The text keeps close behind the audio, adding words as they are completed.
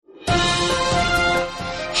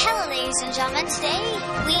and gentlemen. Today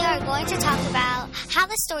we are going to talk about how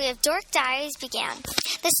the story of Dork Diaries began.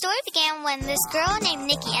 The story began when this girl named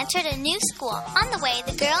Nikki entered a new school. On the way,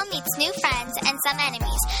 the girl meets new friends and some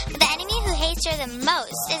enemies. But the enemy who hates her the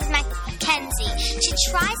most is Mackenzie. She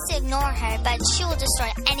tries to ignore her, but she will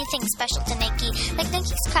destroy anything special to Nikki, like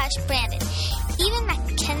Nikki's crush, Brandon. Even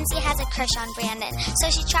Mackenzie has a crush on Brandon, so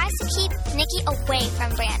she tries to keep Nikki away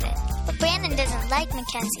from Brandon. But Brandon doesn't like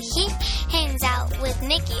Mackenzie. He hangs out with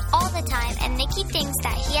Nikki all the time, and Nikki thinks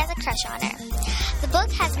that he has a crush on her. The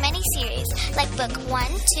book has many series, like book 1,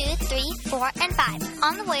 2, 3, 4, and 5.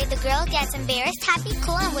 On the way, the girl gets embarrassed, happy,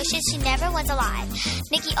 cool, and wishes she never was alive.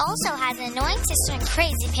 Nikki also has an annoying sister and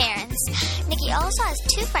crazy parents. Nikki also has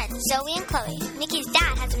two friends, Zoe and Chloe. Nikki's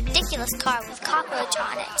dad has a ridiculous car with cockroach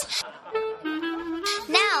on it.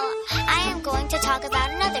 Now, I am going to talk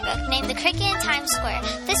about another book named The Cricket in Times Square.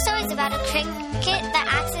 This story is about a cricket that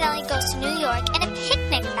accidentally goes to New York in a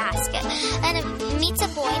picnic basket and it meets a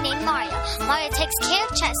boy named Mario. Mario takes care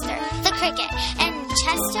of Chester, the cricket, and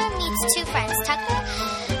Chester meets two friends, Tucker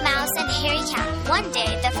Mouse and Harry Cat. One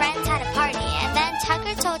day, the friends had a party, and then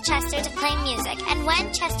Tucker told Chester to play music, and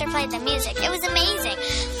when Chester played the music, it was amazing.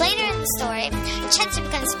 Later in the story, Chester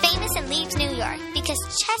becomes famous and leaves New York because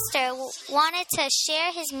Chester wanted to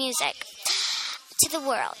share his music to the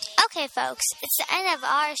world. Okay, folks, it's the end of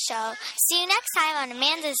our show. See you next time on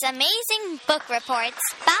Amanda's Amazing Book Reports.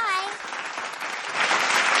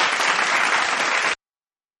 Bye!